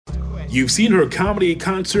You've seen her comedy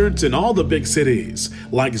concerts in all the big cities,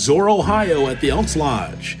 like Zor, Ohio at the Elks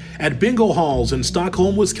Lodge, at bingo halls in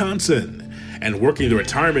Stockholm, Wisconsin, and working the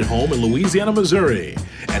retirement home in Louisiana, Missouri.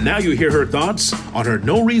 And now you hear her thoughts on her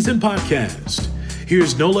No Reason podcast.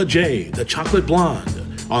 Here's Nola J, the Chocolate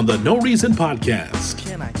Blonde, on the No Reason podcast.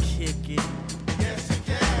 Can I kick it? Yes, you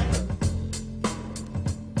can.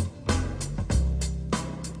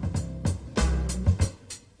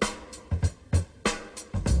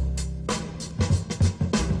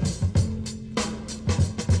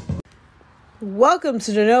 Welcome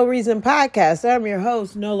to the No Reason podcast. I'm your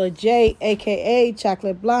host, Nola J, a.k.a.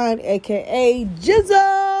 Chocolate Blonde, a.k.a.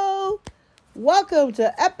 Jizzo. Welcome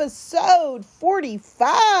to episode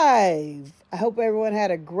 45. I hope everyone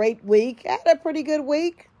had a great week. I had a pretty good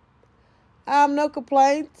week. No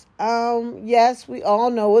complaints. Yes, we all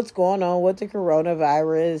know what's going on with the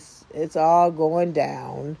coronavirus. It's all going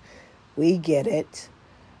down. We get it.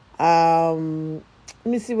 Let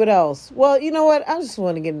me see what else. Well, you know what? I just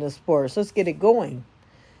want to get into sports. Let's get it going.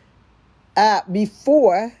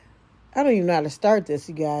 Before, I don't even know how to start this,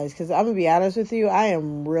 you guys, because I'm going to be honest with you. I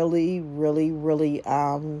am really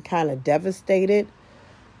kind of devastated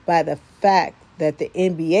by the fact that the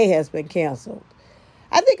NBA has been canceled.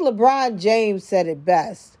 I think LeBron James said it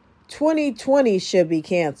best. 2020 should be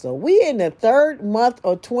canceled. We in the third month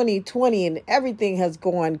of 2020 and everything has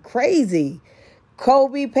gone crazy.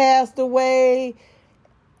 Kobe passed away.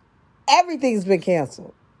 Everything's been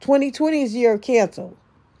canceled. 2020 is year of cancel.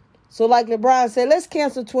 So like LeBron said, let's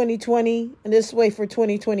cancel 2020 and let's wait for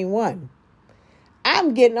 2021.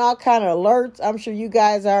 I'm getting all kind of alerts. I'm sure you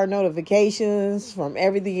guys are, notifications from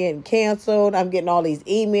everything getting canceled. I'm getting all these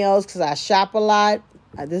emails because I shop a lot.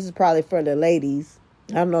 This is probably for the ladies.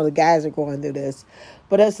 I don't know the guys are going through this.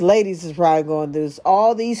 But us ladies is probably going through this.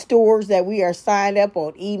 All these stores that we are signed up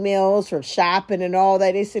on emails for shopping and all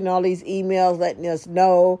that. They send all these emails letting us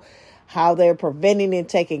know how they're preventing and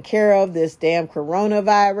taking care of this damn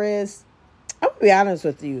coronavirus. I'm going to be honest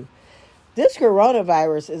with you. This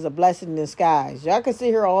coronavirus is a blessing in disguise. Y'all can sit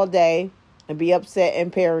here all day and be upset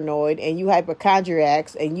and paranoid, and you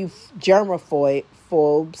hypochondriacs and you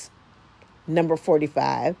germaphobes, number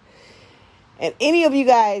 45. And any of you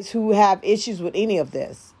guys who have issues with any of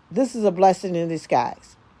this, this is a blessing in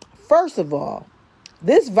disguise. First of all,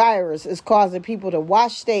 this virus is causing people to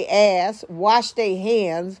wash their ass, wash their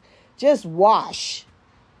hands, just wash.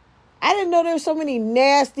 I didn't know there were so many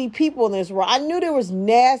nasty people in this world. I knew there was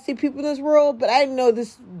nasty people in this world, but I didn't know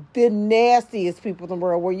the nastiest people in the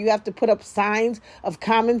world, where you have to put up signs of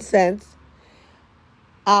common sense.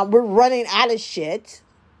 We're running out of shit,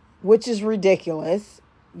 which is ridiculous.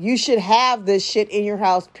 You should have this shit in your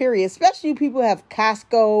house, period. Especially you people who have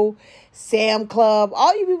Costco, Sam Club.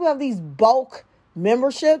 All you people have these bulk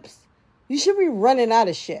memberships. You should be running out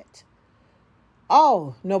of shit.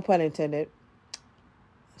 Oh, no pun intended.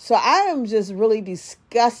 So I am just really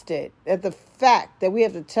disgusted at the fact that we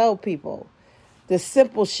have to tell people the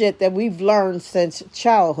simple shit that we've learned since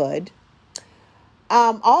childhood.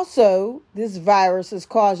 Also, this virus is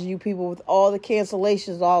causing you people with all the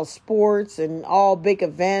cancellations, all sports and all big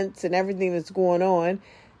events and everything that's going on.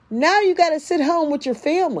 Now you got to sit home with your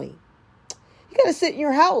family. You got to sit in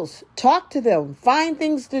your house, talk to them, find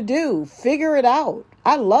things to do, figure it out.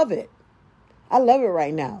 I love it. I love it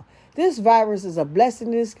right now. This virus is a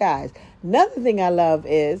blessing in disguise. Another thing I love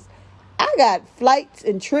is I got flights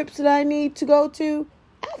and trips that I need to go to.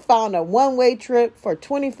 I found a one-way trip for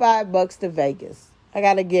 $25 to Vegas. I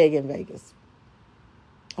got a gig in Vegas.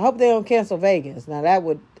 I hope they don't cancel Vegas. Now that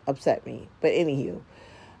would upset me. But anywho,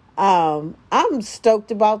 I'm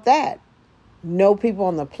stoked about that. No people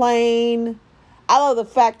on the plane. I love the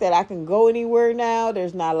fact that I can go anywhere now.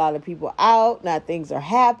 There's not a lot of people out. Now things are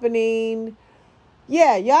happening.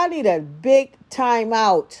 Yeah, y'all need a big time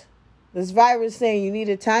out. This virus is saying you need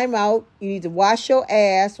a time out. You need to wash your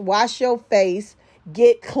ass, wash your face,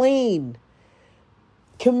 get clean.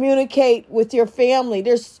 Communicate with your family.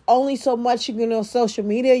 There's only so much you can do on social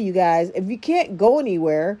media, you guys. If you can't go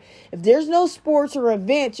anywhere, if there's no sports or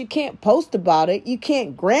events, you can't post about it. You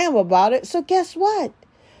can't gram about it. So guess what?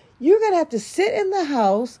 You're going to have to sit in the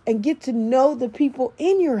house and get to know the people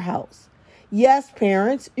in your house. Yes,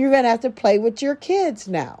 parents, you're going to have to play with your kids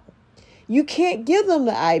now. You can't give them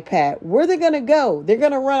the iPad. Where are they going to go? They're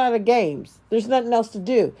going to run out of games. There's nothing else to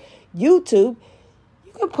do. YouTube,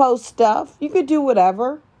 you can post stuff. You can do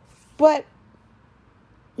whatever. But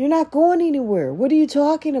you're not going anywhere. What are you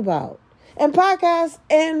talking about? And podcasts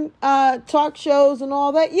and talk shows and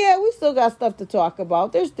all that. Yeah, we still got stuff to talk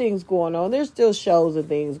about. There's things going on. There's still shows and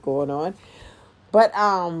things going on. But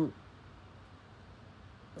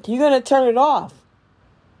you're going to turn it off.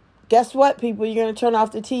 guess what, people? You're going to turn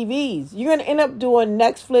off the TVs. You're going to end up doing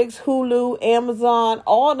Netflix, Hulu, Amazon.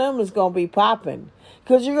 All of them is going to be popping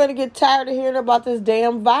because you're going to get tired of hearing about this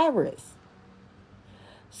damn virus.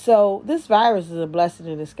 So this virus is a blessing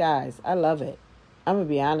in disguise. I love it. I'm going to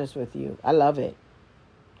be honest with you. I love it.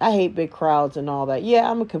 I hate big crowds and all that. Yeah,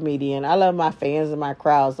 I'm a comedian. I love my fans and my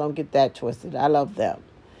crowds. Don't get that twisted. I love them.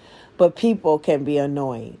 But people can be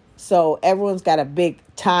annoying. So everyone's got a big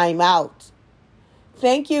time out.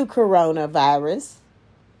 Thank you, coronavirus.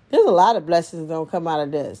 There's a lot of blessings that don't come out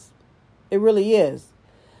of this. It really is.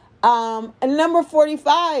 And number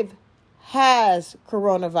 45 has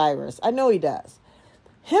coronavirus. I know he does.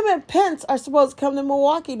 Him and Pence are supposed to come to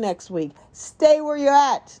Milwaukee next week. Stay where you're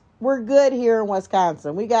at. We're good here in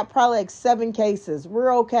Wisconsin. We got probably like 7 cases.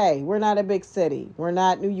 We're okay. We're not a big city. We're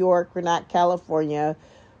not New York. We're not California.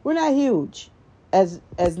 We're not huge, as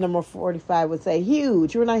number 45 would say.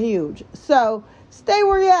 Huge. We're not huge. So stay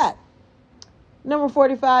where you're at. Number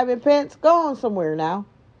 45 and Pence, go on somewhere now.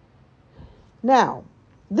 Now,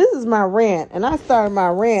 this is my rant, and I started my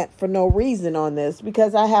rant for no reason on this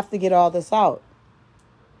because I have to get all this out.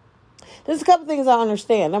 There's a couple things I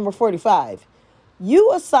understand. Number 45,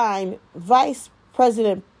 you assign Vice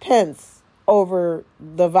President Pence over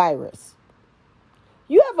the virus.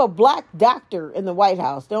 You have a black doctor in the White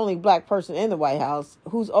House, the only black person in the White House,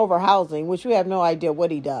 who's over housing, which we have no idea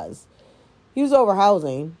what he does. He was over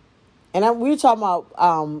housing. And we were talking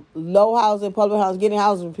about low housing, public housing, getting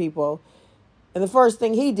housing for people. And the first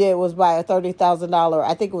thing he did was buy a $30,000,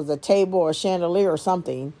 I think it was a table or a chandelier or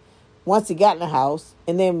something, once he got in the house,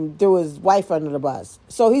 and then threw his wife under the bus.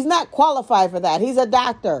 So he's not qualified for that. He's a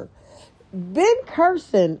doctor. Ben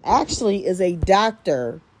Carson actually is a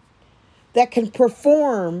doctor that can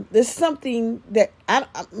perform. There's something that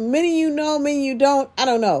many of you know, many of you don't. I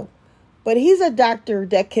don't know. But he's a doctor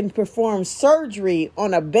that can perform surgery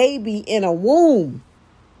on a baby in a womb.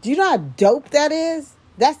 Do you know how dope that is?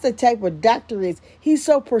 That's the type of doctor he is. He's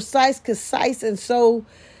so precise, concise, and so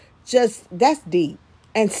just, that's deep.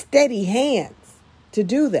 And steady hands to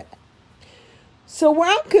do that. So where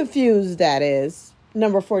I'm confused at is,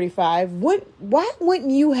 number 45, why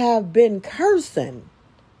wouldn't you have Ben Carson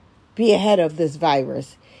be ahead of this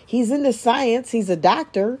virus? He's into science. He's a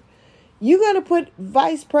doctor. You're going to put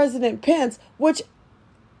Vice President Pence, which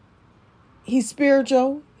he's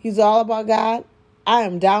spiritual. He's all about God. I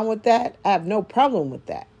am down with that. I have no problem with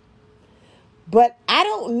that. But I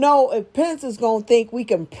don't know if Pence is going to think we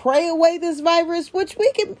can pray away this virus, which we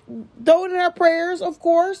can throw it in our prayers, of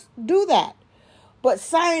course. Do that. But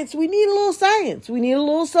science, we need a little science. We need a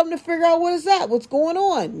little something to figure out what is that, what's going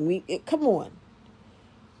on. Come on.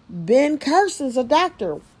 Ben Carson's a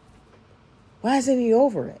doctor. Why isn't he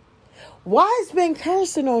over it? Why is Ben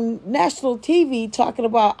Carson on national TV talking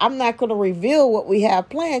about, I'm not going to reveal what we have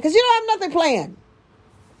planned? Because you don't have nothing planned.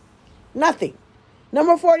 Nothing.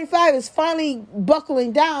 Number 45 is finally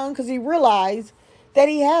buckling down because he realized that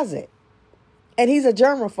he has it. And he's a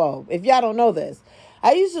germaphobe, if y'all don't know this.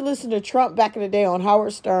 I used to listen to Trump back in the day on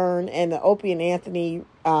Howard Stern and the Opie and Anthony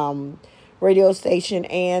radio station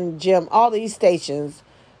and Jim, all these stations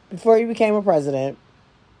before he became a president.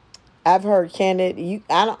 I've heard candid.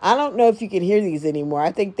 I don't know if you can hear these anymore.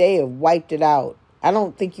 I think they have wiped it out. I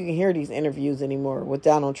don't think you can hear these interviews anymore with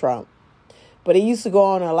Donald Trump. But he used to go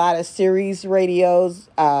on a lot of Sirius radios,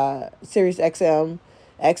 Sirius XM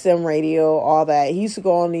radio, all that. He used to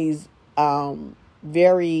go on these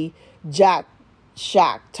very jock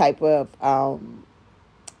shock type of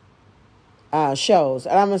shows.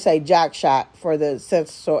 And I'm going to say jock shock for the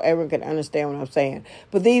sense so everyone can understand what I'm saying.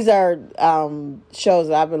 But these are shows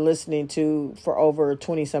that I've been listening to for over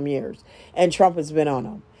 20 some years. And Trump has been on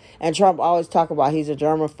them. And Trump always talk about he's a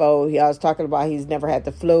germaphobe. He always talking about he's never had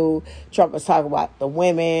the flu. Trump was talking about the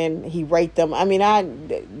women. He raped them. I mean,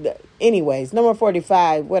 anyways, number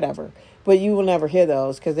 45, whatever. But you will never hear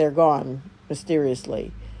those because they're gone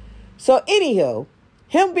mysteriously. So, anywho,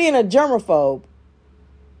 him being a germaphobe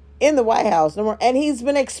in the White House, and he's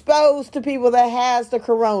been exposed to people that has the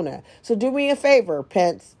corona. So, do me a favor,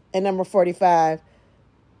 Pence, and number 45.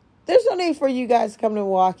 There's no need for you guys to come to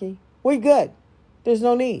Milwaukee. We're good. There's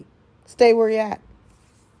no need. Stay where you're at.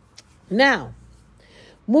 Now,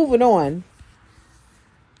 moving on,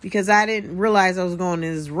 because I didn't realize I was going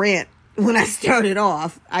in this rant when I started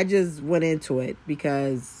off. I just went into it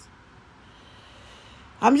because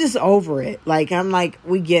I'm just over it. I'm like,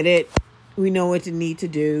 we get it. We know what you need to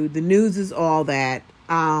do. The news is all that.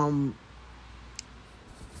 So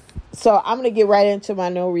I'm going to get right into my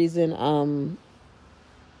no reason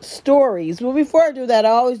stories. Well, before I do that, I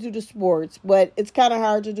always do the sports, but it's kind of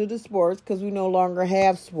hard to do the sports because we no longer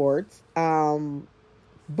have sports.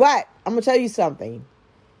 But I'm going to tell you something.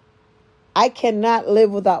 I cannot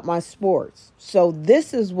live without my sports. So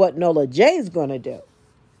this is what Nola J is going to do.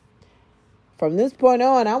 From this point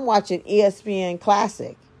on, I'm watching ESPN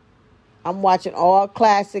Classic. I'm watching all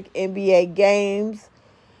classic NBA games.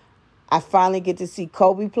 I finally get to see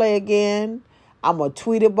Kobe play again. I'm going to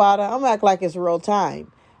tweet about it. I'm going to act like it's real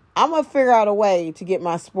time. I'm going to figure out a way to get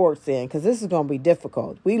my sports in because this is going to be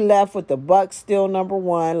difficult. We left with the Bucks still number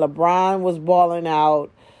one. LeBron was balling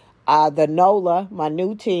out. The NOLA, my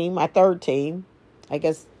new team, my third team. I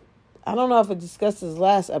guess, I don't know if I discussed this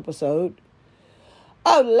last episode.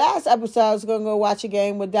 Oh, the last episode I was going to go watch a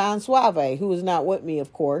game with Don Suave, who was not with me,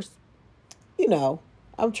 of course. You know,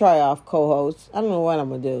 I'm try-off co-host. I don't know what I'm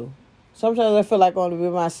going to do. Sometimes I feel like I want to be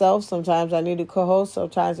myself. Sometimes I need a co-host.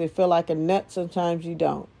 Sometimes I feel like a nut. Sometimes you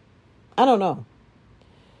don't. I don't know.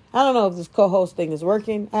 I don't know if this co-host thing is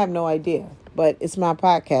working. I have no idea. But it's my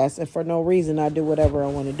podcast, and for no reason, I do whatever I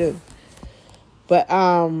want to do. But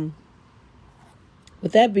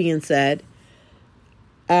with that being said,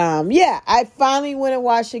 I finally went and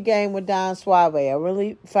watched a game with Don Suave. I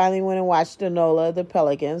really finally went and watched the NOLA, the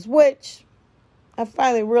Pelicans, which I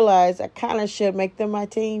finally realized I kind of should make them my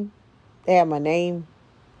team. They have my name.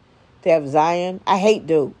 They have Zion. I hate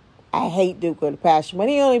Duke. I hate Duke with a passion. But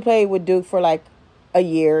he only played with Duke for like a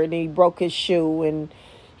year, and he broke his shoe, and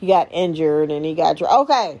he got injured, and he got...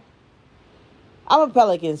 Okay. I'm a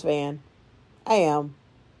Pelicans fan. I am.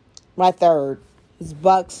 My third is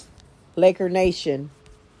Bucks, Laker Nation,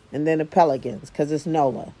 and then the Pelicans, because it's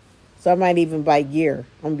NOLA. So I might even buy gear.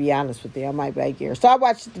 I'm going to be honest with you. I might buy gear. So I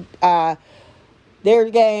watched their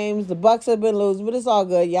games. The Bucks have been losing, but it's all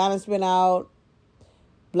good. Giannis been out.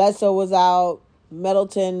 Bledsoe was out.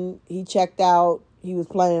 Middleton, he checked out. He was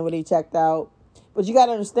playing, but he checked out. But you got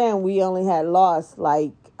to understand, we only had lost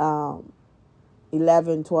like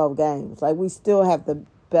 11, 12 games. Like, we still have the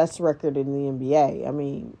best record in the NBA. I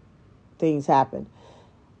mean, things happen.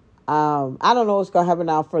 I don't know what's going to happen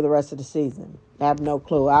now for the rest of the season. I have no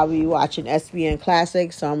clue. I'll be watching SBN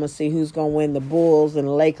Classic, so I'm going to see who's going to win the Bulls and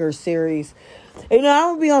the Lakers series. You know, I'm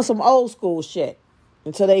going to be on some old school shit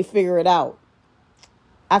until they figure it out.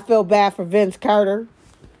 I feel bad for Vince Carter.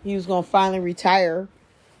 He was going to finally retire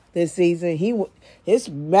this season. It's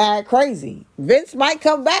mad crazy. Vince might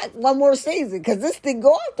come back one more season because this didn't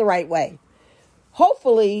go out the right way.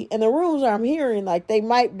 Hopefully, in the rumors I'm hearing, like, they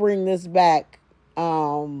might bring this back.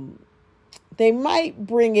 They might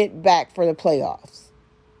bring it back for the playoffs.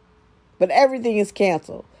 But everything is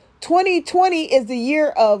canceled. 2020 is the year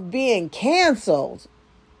of being canceled.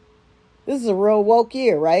 This is a real woke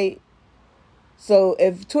year, right? So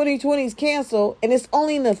if 2020 is canceled, and it's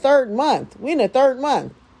only in the third month. We're in the third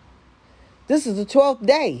month. This is the 12th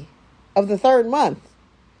day of the third month.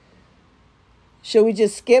 Should we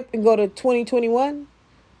just skip and go to 2021?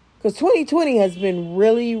 Because 2020 has been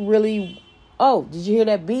really, really... Oh, did you hear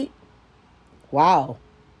that beat? Wow.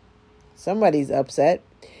 Somebody's upset.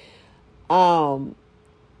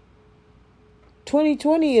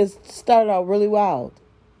 2020 has started out really wild.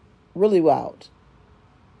 Really wild.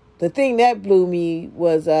 The thing that blew me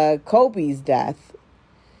was Kobe's death.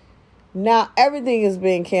 Now, everything is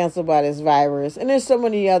being canceled by this virus. And there's so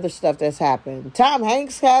many other stuff that's happened. Tom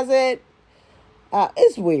Hanks has it.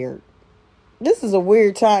 It's weird. This is a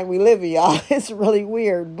weird time we live in, y'all. It's really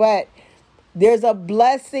weird. But there's a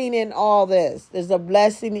blessing in all this. There's a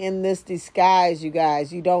blessing in this disguise, you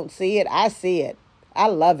guys. You don't see it. I see it. I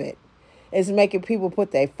love it. It's making people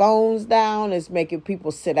put their phones down. It's making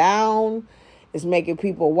people sit down. It's making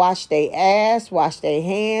people wash their ass, wash their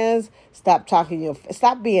hands. Stop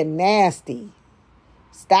stop being nasty.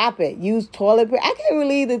 Stop it. Use toilet paper. I can't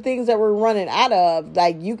believe the things that we're running out of.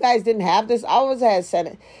 Like, you guys didn't have this. I always had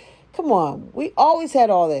Senate. Come on. We always had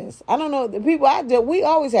all this. I don't know. The people I did, we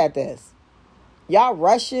always had this. Y'all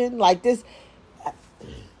rushing like this.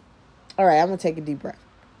 All right, I'm going to take a deep breath.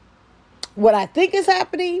 What I think is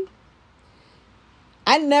happening,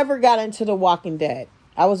 I never got into The Walking Dead.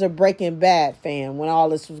 I was a Breaking Bad fan when all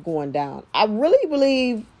this was going down. I really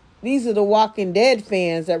believe these are the Walking Dead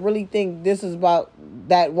fans that really think this is about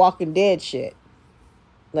that Walking Dead shit.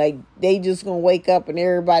 Like, they just gonna wake up and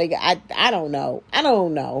everybody... I don't know. I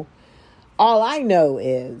don't know. All I know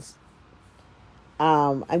is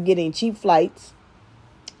I'm getting cheap flights.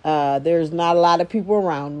 There's not a lot of people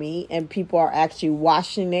around me, and people are actually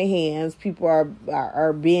washing their hands. People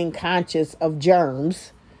are being conscious of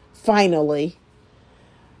germs, finally.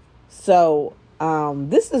 So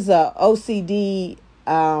this is a OCD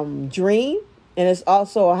dream, and it's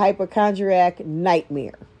also a hypochondriac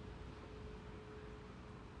nightmare.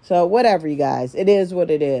 So whatever, you guys, it is what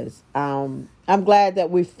it is. I'm glad that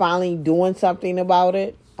we're finally doing something about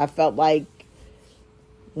it. I felt like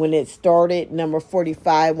when it started, number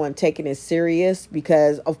 45 wasn't taking it serious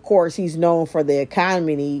because, of course, he's known for the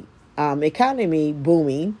economy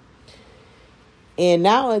booming. And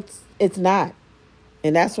now it's not.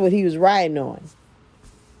 And that's what he was riding on.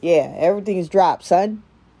 Yeah, everything's dropped, son.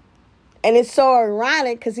 And it's so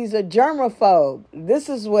ironic because he's a germaphobe. This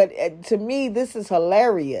is what, to me, this is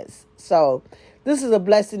hilarious. So this is a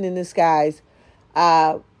blessing in disguise.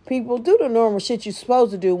 People, do the normal shit you're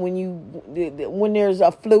supposed to do when there's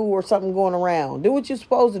a flu or something going around. Do what you're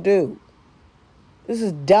supposed to do. This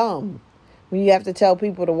is dumb. When you have to tell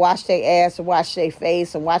people to wash their ass and wash their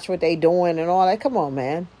face and watch what they doing and all that. Come on,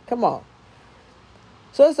 man. Come on.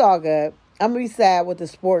 So it's all good. I'm going to be sad with the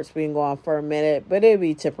sports being gone for a minute, but it'll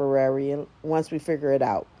be temporary once we figure it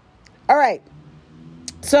out. All right.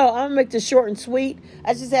 So I'm going to make this short and sweet.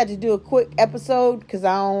 I just had to do a quick episode because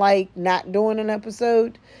I don't like not doing an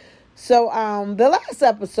episode. So the last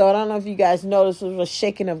episode, I don't know if you guys noticed, was a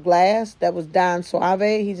shaking of glass. That was Don Suave.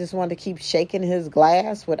 He just wanted to keep shaking his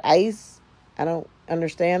glass with ice. I don't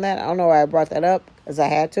understand that. I don't know why I brought that up because I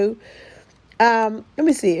had to. Let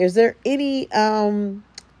me see. Is there any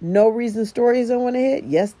no reason stories I want to hit?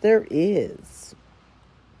 Yes, there is.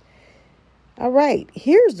 All right.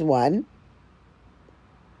 Here's one.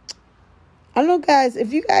 I don't know, guys,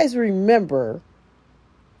 if you guys remember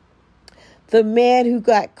the man who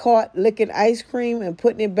got caught licking ice cream and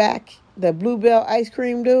putting it back, the Bluebell ice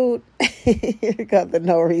cream dude. Here got the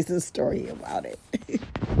no reason story about it.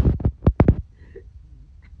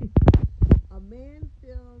 A man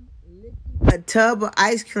filmed licking a tub of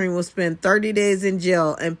ice cream will spend 30 days in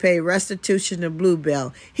jail and pay restitution to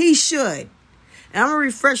Bluebell. He should. And I'm going to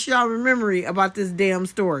refresh y'all memory about this damn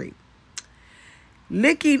story.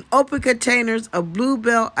 Licking open containers of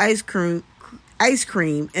Bluebell ice cream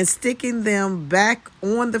and sticking them back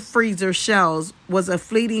on the freezer shelves was a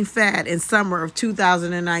fleeting fad in summer of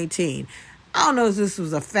 2019. I don't know if this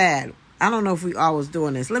was a fad. I don't know if we always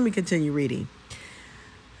doing this. Let me continue reading.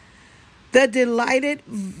 The delighted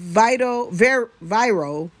viral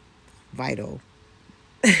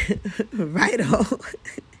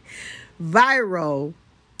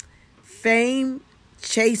fame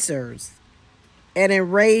chasers and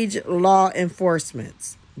enraged law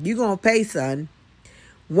enforcement. You gonna pay, son.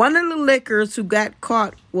 One of the lickers who got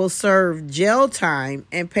caught will serve jail time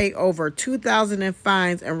and pay over $2,000 in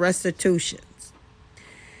fines and restitutions.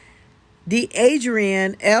 The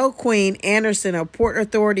Adrian L. Queen Anderson of Port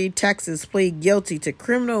Authority, Texas, pleaded guilty to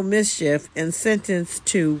criminal mischief and sentenced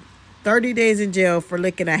to 30 days in jail for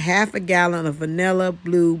licking a half a gallon of vanilla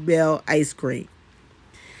Bluebell ice cream.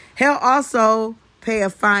 He'll also pay a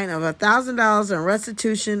fine of $1,000 and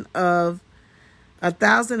restitution of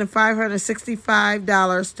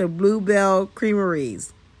 $1,565 to Bluebell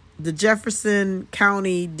Creameries, the Jefferson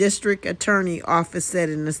County District Attorney Office said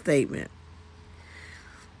in a statement.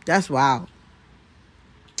 That's wild.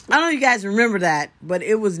 I don't know if you guys remember that, but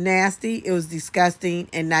it was nasty, it was disgusting,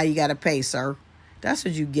 and now you got to pay, sir. That's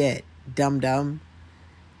what you get, dum-dum.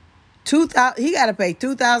 He got to pay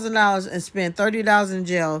 $2,000 and spend $30 in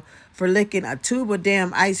jail for licking a tube of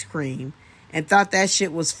damn ice cream and thought that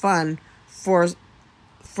shit was fun for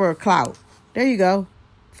clout. There you go.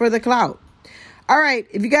 For the clout. All right.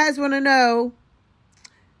 If you guys want to know,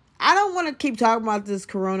 I don't want to keep talking about this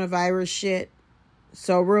coronavirus shit.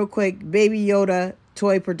 So real quick, Baby Yoda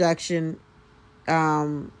toy production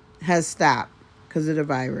has stopped because of the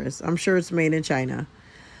virus. I'm sure it's made in China.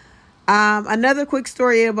 Another quick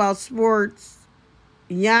story about sports.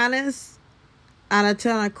 Giannis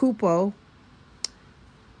Antetokounmpo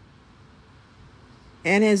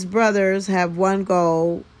and his brothers have one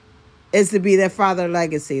goal, is to be their father's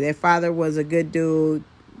legacy. Their father was a good dude.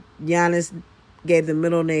 Giannis gave the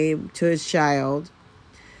middle name to his child.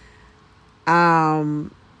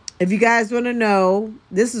 If you guys want to know,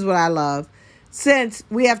 this is what I love. Since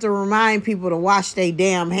we have to remind people to wash their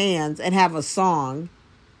damn hands and have a song,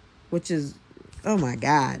 which is, oh my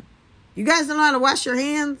God. You guys don't know how to wash your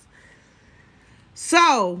hands?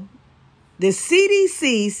 So, the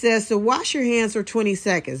CDC says to wash your hands for 20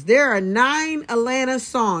 seconds. There are 9 Atlanta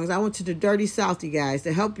songs. I went to the Dirty South, you guys,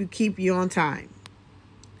 to help you keep you on time.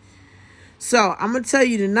 So, I'm going to tell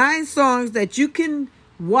you the 9 songs that you can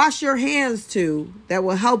wash your hands to that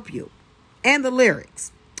will help you. And the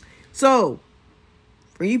lyrics. So,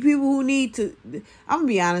 for you people who need to, I'm going to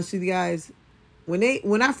be honest with you guys.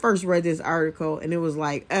 When I first read this article and it was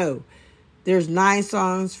like, oh, there's 9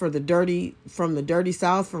 songs from the Dirty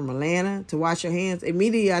South from Atlanta to wash your hands.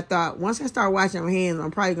 Immediately I thought, once I start washing my hands, I'm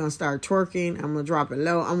probably going to start twerking. I'm going to drop it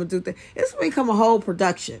low. I'm going to do that. It's going to become a whole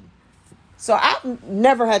production. So I've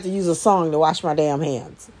never had to use a song to wash my damn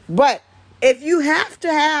hands. But if you have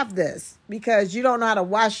to have this because you don't know how to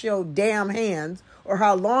wash your damn hands or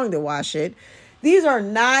how long to wash it, these are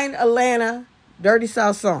 9 Atlanta Dirty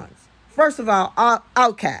South songs. First of all,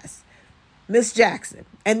 Outkast, Miss Jackson.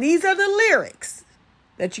 And these are the lyrics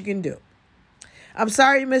that you can do. I'm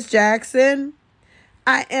sorry, Miss Jackson.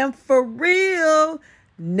 I am for real.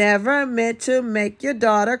 Never meant to make your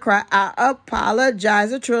daughter cry. I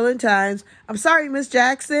apologize a trillion times. I'm sorry, Miss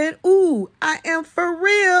Jackson. Ooh, I am for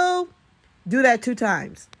real. Do that 2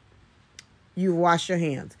 times. You wash your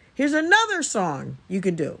hands. Here's another song you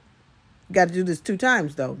can do. You got to do this 2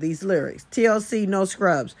 times, though. These lyrics. TLC, no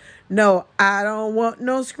scrubs. No, I don't want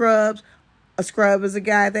no scrubs. A scrub is a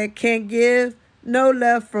guy that can't give no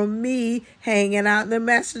love from me. Hanging out in the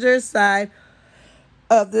messenger side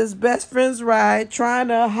of this best friend's ride, trying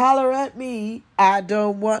to holler at me. I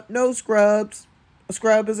don't want no scrubs. A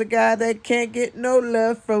scrub is a guy that can't get no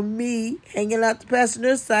love from me. Hanging out the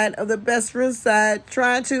passenger side of the best friend's side,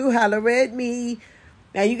 trying to holler at me.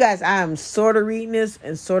 Now, you guys, I am sort of reading this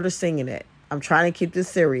and sort of singing it. I'm trying to keep this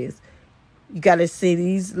serious. You got to see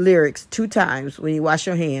these lyrics 2 times when you wash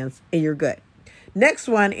your hands, and you're good. Next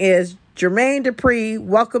one is Jermaine Dupri,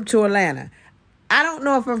 Welcome to Atlanta. I don't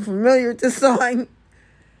know if I'm familiar with this song,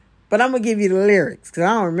 but I'm going to give you the lyrics because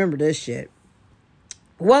I don't remember this shit.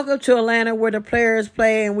 Welcome to Atlanta where the players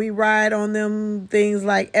play and we ride on them things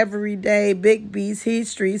like every day. Big beats, heat,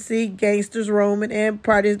 street, see gangsters roaming and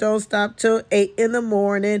parties don't stop till 8 in the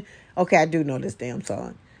morning. Okay, I do know this damn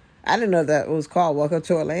song. I didn't know that it was called Welcome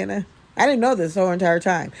to Atlanta. I didn't know this the whole entire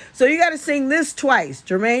time. So you got to sing this twice.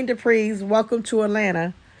 Jermaine Dupri's Welcome to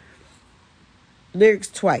Atlanta. Lyrics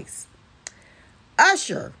twice.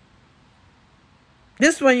 Usher.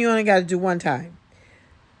 This one you only got to do 1 time.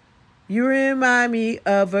 You remind me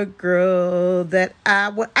of a girl that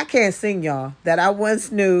I can't sing, y'all, that I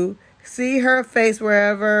once knew. See her face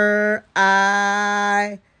wherever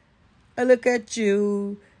I look at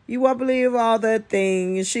you. You won't believe all the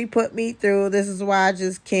things she put me through. This is why I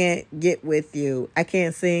just can't get with you. I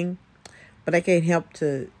can't sing, but I can't help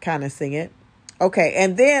to kind of sing it. Okay,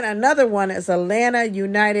 and then another one is Atlanta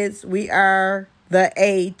United's We Are the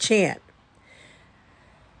A chant.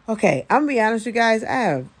 Okay, I'm going to be honest with you guys.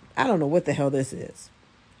 I don't know what the hell this is.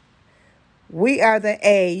 We are the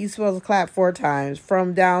A. You supposed to clap 4 times.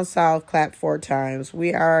 From down south, clap 4 times.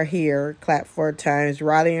 We are here, clap 4 times.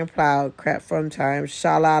 Raleigh and proud, clap 4 times.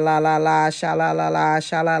 Sha-la-la-la-la, sha-la-la-la,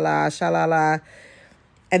 sha-la-la, sha-la-la.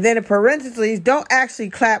 And then in parentheses, don't actually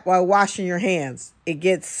clap while washing your hands. It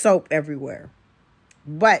gets soap everywhere.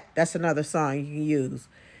 But that's another song you can use.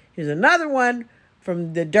 Here's another one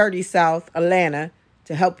from the Dirty South, Atlanta,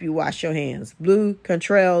 to help you wash your hands. Blue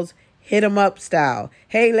Contrails, Hit 'em Up style.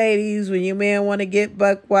 Hey ladies, when your man want to get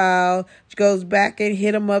buck wild, goes back and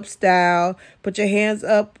hit 'em up style. Put your hands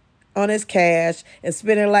up on his cash and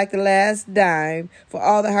spend it like the last dime for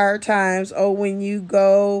all the hard times. Oh, when you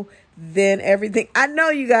go, then everything. I know,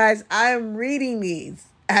 you guys, I'm reading these.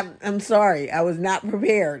 I'm sorry. I was not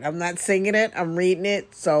prepared. I'm not singing it. I'm reading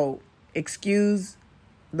it. So excuse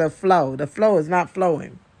the flow. The flow is not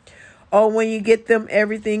flowing. Oh, when you get them,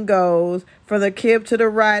 everything goes. From the kib to the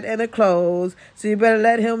ride and the clothes. So you better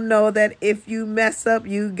let him know that if you mess up,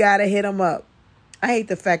 you gotta hit him up. I hate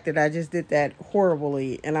the fact that I just did that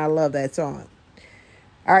horribly, and I love that song.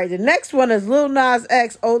 All right, the next one is Lil Nas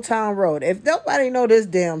X, Old Town Road. If nobody know this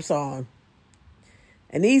damn song,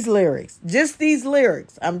 and these lyrics, just these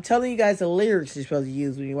lyrics, I'm telling you guys the lyrics you're supposed to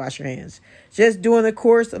use when you wash your hands. Just doing the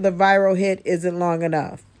chorus of the viral hit isn't long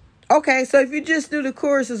enough. Okay, so if you just do the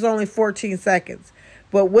chorus, it's only 14 seconds.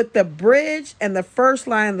 But with the bridge and the first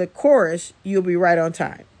line of the chorus, you'll be right on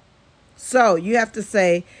time. So you have to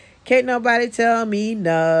say, can't nobody tell me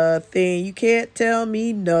nothing. You can't tell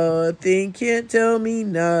me nothing. Can't tell me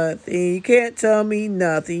nothing. You can't tell me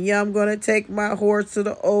nothing. Yeah, I'm going to take my horse to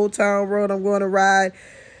the Old Town Road. I'm going to ride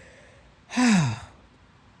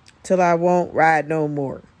till I won't ride no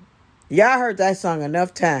more. Y'all heard that song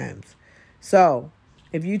enough times. So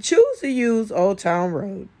if you choose to use Old Town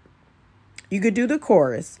Road, you could do the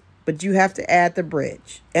chorus, but you have to add the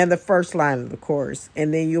bridge and the first line of the chorus,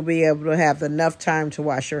 and then you'll be able to have enough time to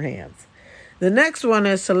wash your hands. The next one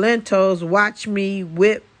is Salento's Watch Me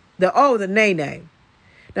Whip. The Nay Nay.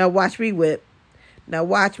 Now watch me whip. Now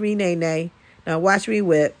watch me Nay Nay. Now watch me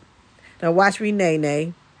whip. Now watch me Nay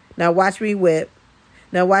Nay. Now watch me whip.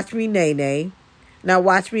 Now watch me Nay Nay. Now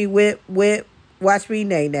watch me whip, whip. Watch me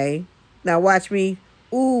Nay Nay. Now watch me.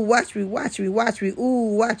 Ooh, watch me, watch me, watch me.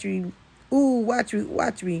 Ooh, watch me. Ooh, watch me,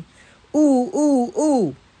 watch me. Ooh, ooh,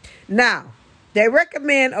 ooh. Now, They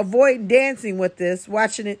recommend avoid dancing with this,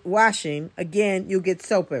 washing. Again, you'll get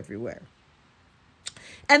soap everywhere.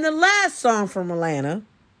 And the last song from Atlanta,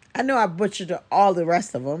 I know I butchered all the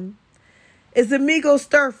rest of them, is the Migos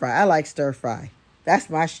Stir Fry. I like Stir Fry. That's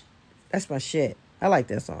my shit. I like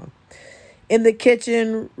that song. In the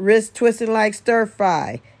kitchen, wrist twisting like stir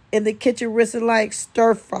fry. In the kitchen, wristing like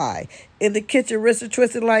stir fry. In the kitchen, wrist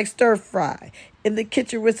twisting like stir fry. In the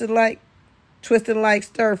kitchen, wristing like twisting like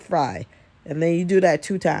stir fry. And then you do that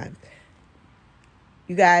 2 times.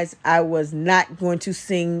 You guys, I was not going to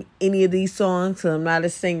sing any of these songs because I'm not a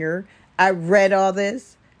singer. I read all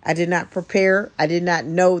this. I did not prepare. I did not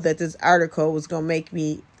know that this article was going to make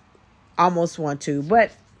me almost want to.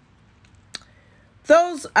 But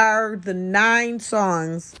those are the 9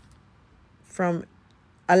 songs from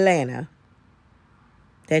Atlanta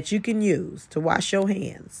that you can use to wash your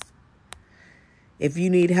hands if you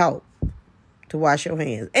need help to wash your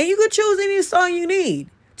hands. And you can choose any song you need.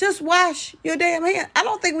 Just wash your damn hands. I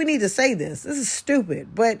don't think we need to say this. This is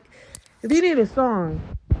stupid. But if you need a song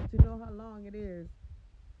to know how long it is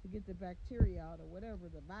to get the bacteria out or whatever,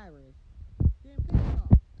 the virus, then pick it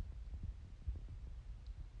off.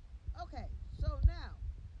 Okay, so now,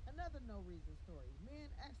 another no reason story. Man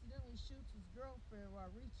accidentally shoots his girlfriend while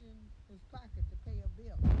reaching his pocket to pay a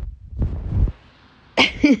bill.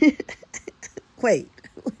 Wait.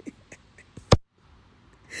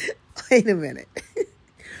 Wait a minute.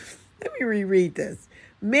 Let me reread this.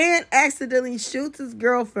 Man accidentally shoots his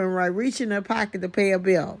girlfriend while reaching her pocket to pay a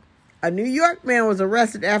bill. A New York man was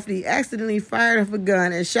arrested after he accidentally fired off a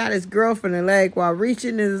gun and shot his girlfriend in the leg while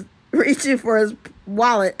reaching for his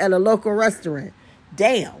wallet at a local restaurant.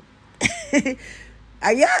 Damn.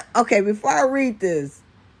 Okay, before I read this,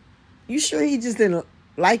 you sure he just didn't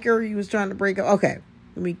like her? He was trying to break up? Okay,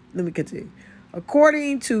 let me continue.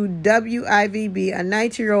 According to WIVB, a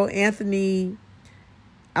 19-year-old Anthony,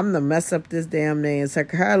 I'm going to mess up this damn name,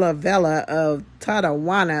 Sakala Vela of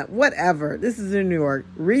Tatawana, whatever, this is in New York,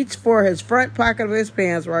 reached for his front pocket of his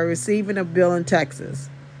pants while receiving a bill in Texas.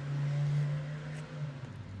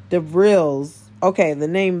 DeBrills, okay, the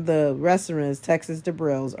name of the restaurant is Texas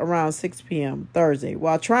DeBrills, around 6 p.m. Thursday.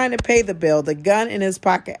 While trying to pay the bill, the gun in his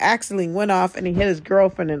pocket accidentally went off and he hit his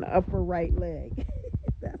girlfriend in the upper right leg.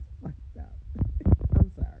 That's fucked up. I'm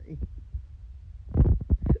sorry.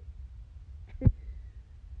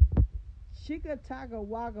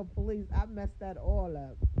 Chickamauga police, I messed that all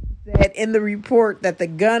up, said in the report that the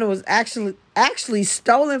gun was actually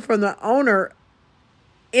stolen from the owner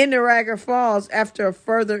in Niagara Falls after a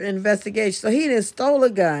further investigation. So he done stole a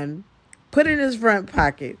gun, put it in his front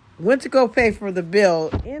pocket, went to go pay for the bill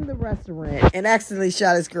in the restaurant, and accidentally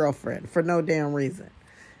shot his girlfriend for no damn reason.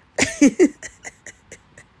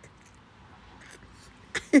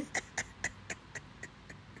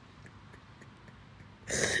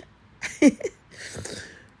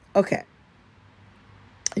 Okay.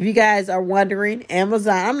 If you guys are wondering,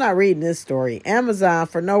 Amazon, I'm not reading this story. Amazon,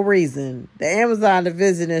 for no reason, the Amazon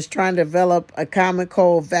division is trying to develop a common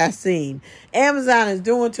cold vaccine. Amazon is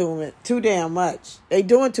doing too damn much. They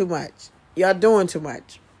doing too much. Y'all doing too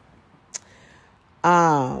much.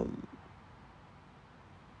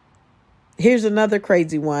 Here's another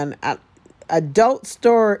crazy one. Adult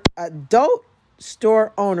store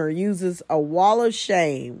owner uses a wall of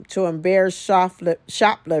shame to embarrass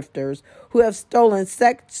shoplifters who have stolen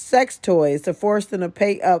sex toys to force them to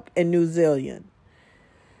pay up in New Zealand.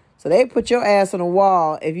 So they put your ass on a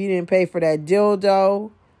wall if you didn't pay for that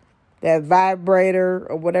dildo, that vibrator,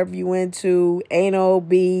 or whatever you into, anal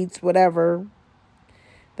beads, whatever.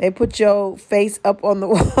 They put your face up on the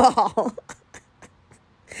wall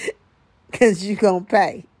because you gonna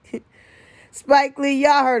pay. Spike Lee,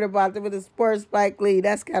 y'all heard about it with the sports Spike Lee.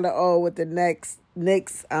 That's kind of old with the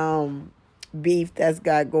Knicks beef that's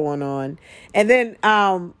got going on. And then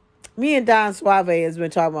me and Don Suave has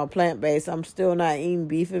been talking about plant-based. I'm still not eating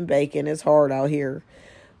beef and bacon. It's hard out here.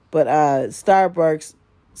 But Starbucks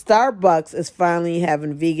is finally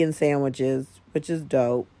having vegan sandwiches, which is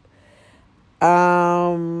dope.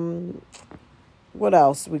 What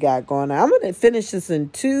else we got going on? I'm going to finish this in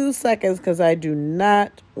 2 seconds because I do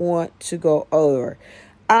not want to go over.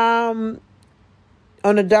 On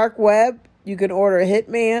the dark web, you can order a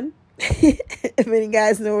hitman. If any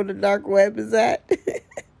guys know what the dark web is at.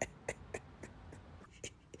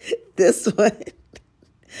 This one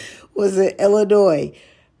was in Illinois.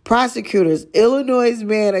 Prosecutors, Illinois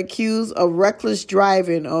man accused of reckless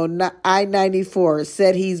driving on I-94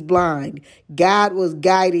 said he's blind. God was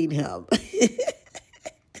guiding him.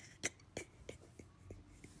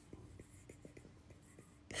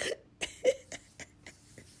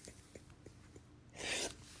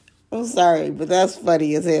 I'm sorry, but that's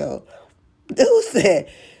funny as hell. Dude said,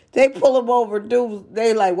 they pull him over. Dude,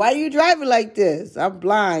 they like, why are you driving like this? I'm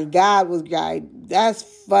blind. God was guiding. That's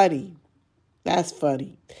funny. That's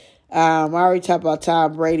funny. I already talked about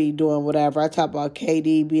Tom Brady doing whatever. I talked about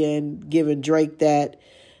KD giving Drake that.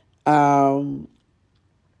 And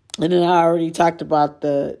then I already talked about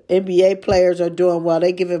the NBA players are doing well.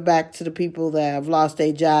 They give it back to the people that have lost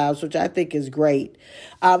their jobs, which I think is great.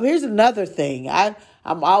 Here's another thing. I'm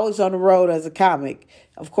always on the road as a comic.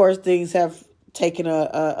 Of course, things have taken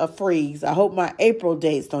a freeze. I hope my April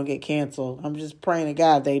dates don't get canceled. I'm just praying to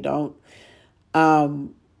God they don't.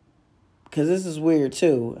 Because this is weird,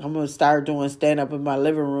 too. I'm going to start doing stand-up in my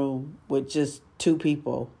living room with just 2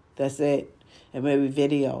 people. That's it. And maybe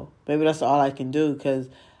video. Maybe that's all I can do, because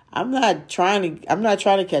I'm not trying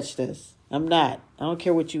to catch this. I'm not. I don't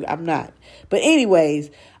care what I'm not. But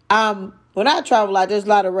anyways, when I travel out, there's a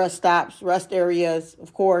lot of rest stops, rest areas,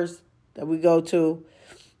 of course, that we go to.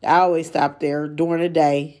 I always stop there during the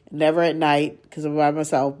day, never at night, because I'm by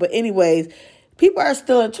myself. But anyways, people are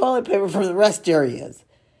stealing toilet paper from the rest areas.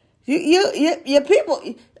 You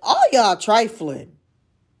people, all y'all trifling.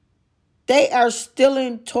 They are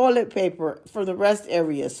stealing toilet paper from the rest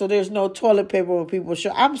areas. So there's no toilet paper when people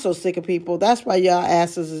show. I'm so sick of people. That's why y'all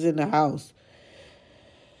asses is in the house.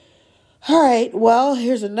 All right. Well,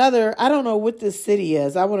 here's another. I don't know what this city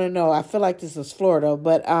is. I want to know. I feel like this is Florida.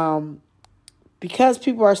 But because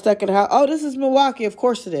people are stuck in the house. Oh, this is Milwaukee. Of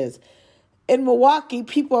course it is. In Milwaukee,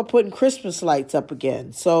 people are putting Christmas lights up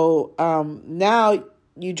again. So now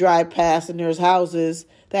you drive past and there's houses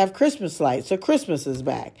that have Christmas lights. So Christmas is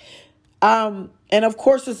back. And of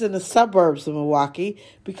course it's in the suburbs of Milwaukee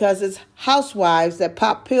because it's housewives that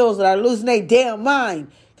pop pills that are losing their damn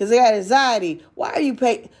mind because they got anxiety. Why are you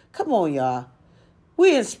paying? Come on, y'all.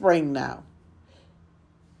 We in spring now.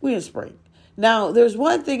 Now, there's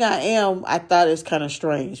one thing I thought is kind of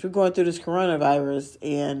strange. We're going through this coronavirus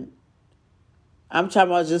and I'm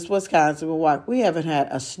talking about just Wisconsin, Milwaukee. We haven't had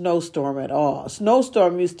a snowstorm at all. A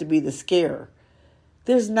snowstorm used to be the scare.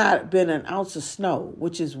 There's not been an ounce of snow,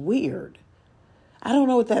 which is weird. I don't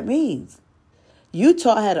know what that means.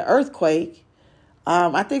 Utah had an earthquake.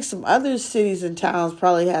 I think some other cities and towns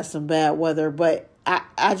probably had some bad weather, but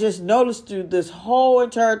I just noticed through this whole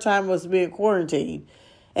entire time I was being quarantined,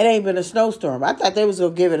 it ain't been a snowstorm. I thought they was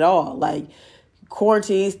going to give it all. Like,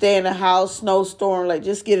 quarantine, stay in the house, snowstorm, like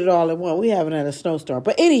just get it all in one. We haven't had a snowstorm.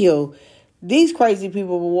 But anywho, these crazy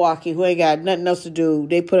people in Milwaukee who ain't got nothing else to do,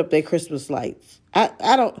 they put up their Christmas lights. I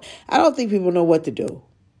don't think people know what to do.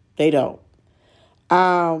 They don't.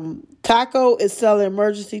 Taco is selling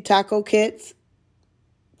emergency taco kits.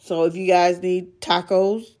 So if you guys need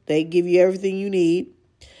tacos, they give you everything you need.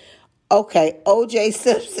 Okay, O.J.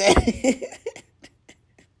 Simpson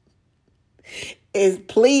is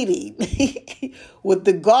pleading with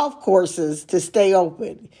the golf courses to stay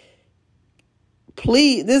open.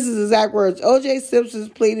 Please, this is exact words. O.J. Simpson's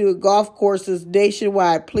pleading with golf courses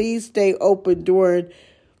nationwide. Please stay open during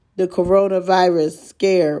the coronavirus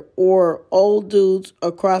scare, or old dudes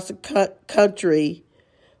across the country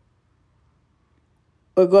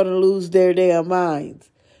are going to lose their damn minds.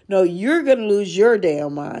 No, you're going to lose your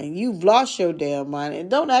damn mind. You've lost your damn mind.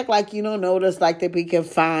 And don't act like you don't notice, like they be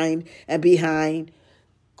confined and behind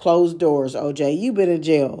closed doors, OJ. You've been in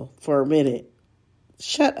jail for a minute.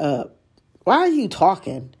 Shut up. Why are you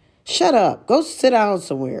talking? Shut up. Go sit down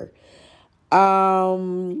somewhere.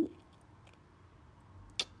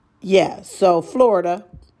 Yeah, so Florida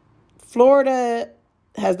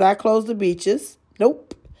has not closed the beaches.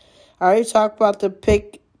 Nope. I already talked about the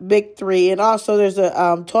big 3. And also there's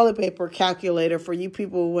a toilet paper calculator for you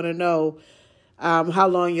people who want to know how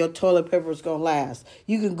long your toilet paper is going to last.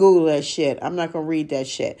 You can Google that shit. I'm not going to read that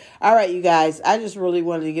shit. All right, you guys. I just really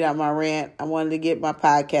wanted to get out my rant. I wanted to get my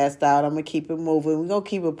podcast out. I'm going to keep it moving. We're going to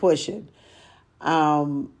keep it pushing.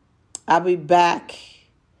 I'll be back.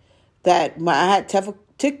 I had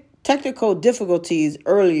technical difficulties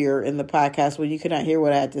earlier in the podcast when you could not hear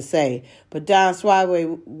what I had to say. But Don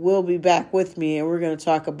Swivey will be back with me, and we're going to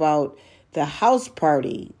talk about the house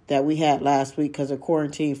party that we had last week because of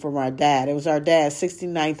quarantine for my dad. It was our dad's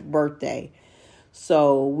 69th birthday.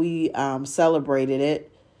 So we celebrated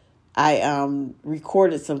it. I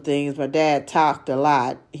recorded some things. My dad talked a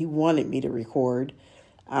lot. He wanted me to record.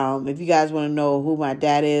 If you guys want to know who my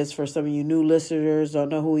dad is, for some of you new listeners, don't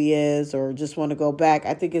know who he is, or just want to go back,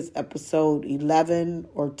 I think it's episode 11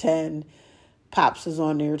 or 10. Pops is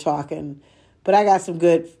on there talking. But I got some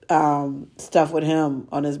good stuff with him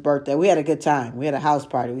on his birthday. We had a good time. We had a house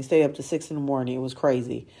party. We stayed up to 6 a.m. It was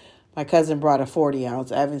crazy. My cousin brought a 40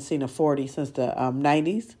 ounce. I haven't seen a 40 since the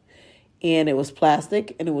 90s. and it was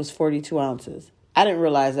plastic, and it was 42 ounces. I didn't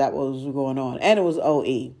realize that was going on, and it was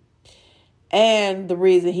OE. And the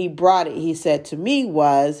reason he brought it, he said to me,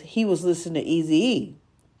 was he was listening to Eazy-E.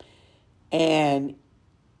 And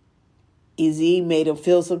Eazy-E made him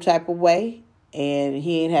feel some type of way. And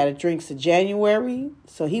he ain't had a drink since January.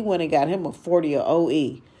 So he went and got him a 40 of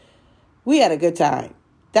OE. We had a good time.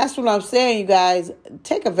 That's what I'm saying, you guys.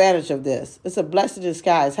 Take advantage of this. It's a blessing in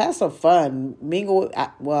disguise. Have some fun. Mingle with,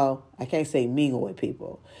 well, I can't say mingle with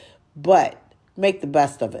people. But make the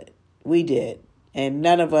best of it. We did. And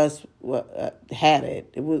none of us had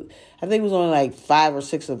it. I think it was only like 5 or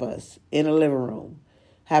 6 of us in a living room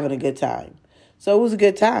having a good time. So it was a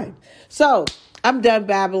good time. So I'm done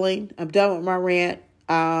babbling. I'm done with my rant.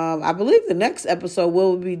 I believe the next episode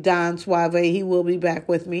will be Don Suave. He will be back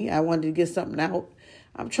with me. I wanted to get something out.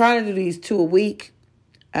 I'm trying to do these 2 a week.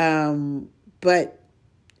 But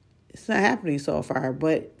it's not happening so far.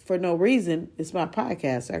 But for no reason, it's my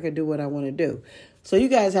podcast. I can do what I want to do. So you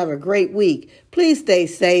guys have a great week. Please stay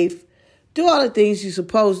safe. Do all the things you're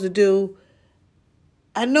supposed to do.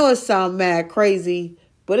 I know it sounds mad crazy,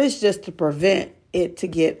 but it's just to prevent it to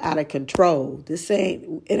get out of control. It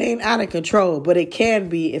ain't out of control, but it can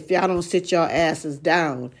be if y'all don't sit your asses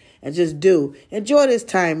down and just do. Enjoy this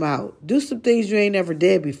time out. Do some things you ain't never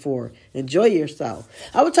did before. Enjoy yourself.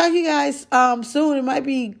 I will talk to you guys soon. It might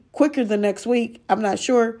be quicker than next week. I'm not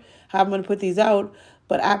sure how I'm going to put these out.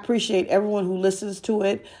 But I appreciate everyone who listens to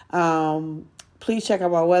it. Please check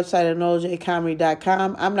out our website at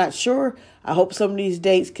nolajcomedy.com. I'm not sure. I hope some of these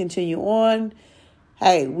dates continue on.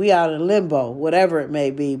 Hey, we out in limbo, whatever it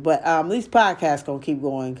may be. But these podcasts going to keep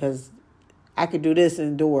going because I could do this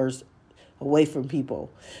indoors away from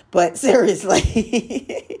people. But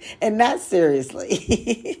seriously, and not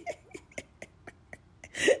seriously.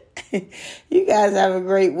 You guys have a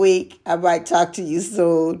great week. I might talk to you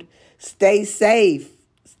soon. Stay safe.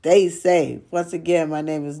 Stay safe. Once again, my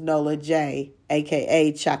name is Nola J,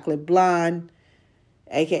 a.k.a. Chocolate Blonde,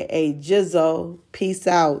 a.k.a. Jizzle. Peace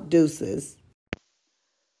out. Deuces.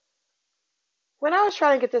 When I was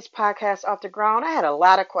trying to get this podcast off the ground, I had a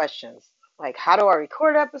lot of questions. Like, how do I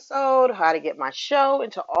record an episode? How to get my show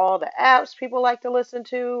into all the apps people like to listen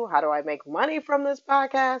to? How do I make money from this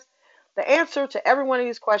podcast? The answer to every one of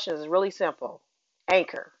these questions is really simple.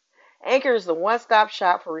 Anchor. Anchor is the one-stop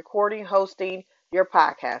shop for recording, hosting your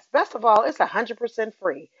podcast. Best of all, it's 100%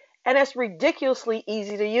 free, and it's ridiculously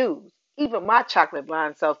easy to use. Even my chocolate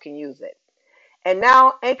blonde self can use it. And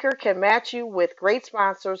now Anchor can match you with great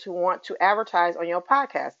sponsors who want to advertise on your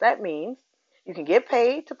podcast. That means you can get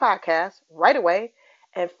paid to podcast right away.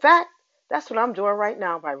 In fact, that's what I'm doing right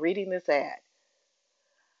now by reading this ad.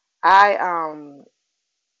 I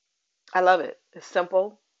love it. It's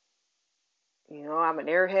simple. You know, I'm an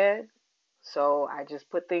airhead. So I just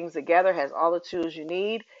put things together, has all the tools you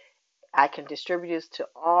need. I can distribute this to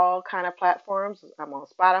all kind of platforms. I'm on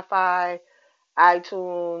Spotify,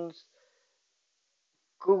 iTunes,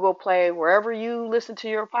 Google Play, wherever you listen to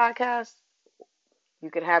your podcast, you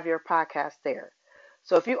can have your podcast there.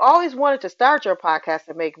 So if you always wanted to start your podcast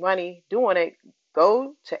and make money doing it,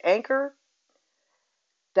 go to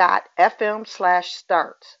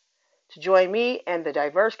anchor.fm/start to join me and the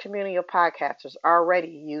diverse community of podcasters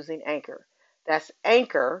already using Anchor. That's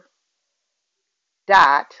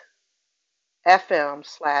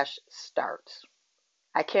anchor.fm/start.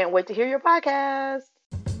 I can't wait to hear your podcast.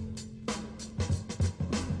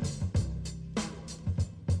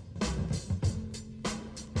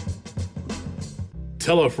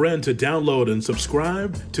 Tell a friend to download and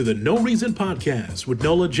subscribe to the No Reason Podcast with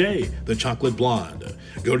Nola J, the Chocolate Blonde.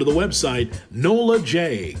 Go to the website,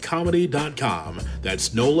 NolaJComedy.com. That's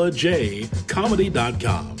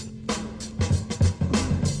NolaJComedy.com.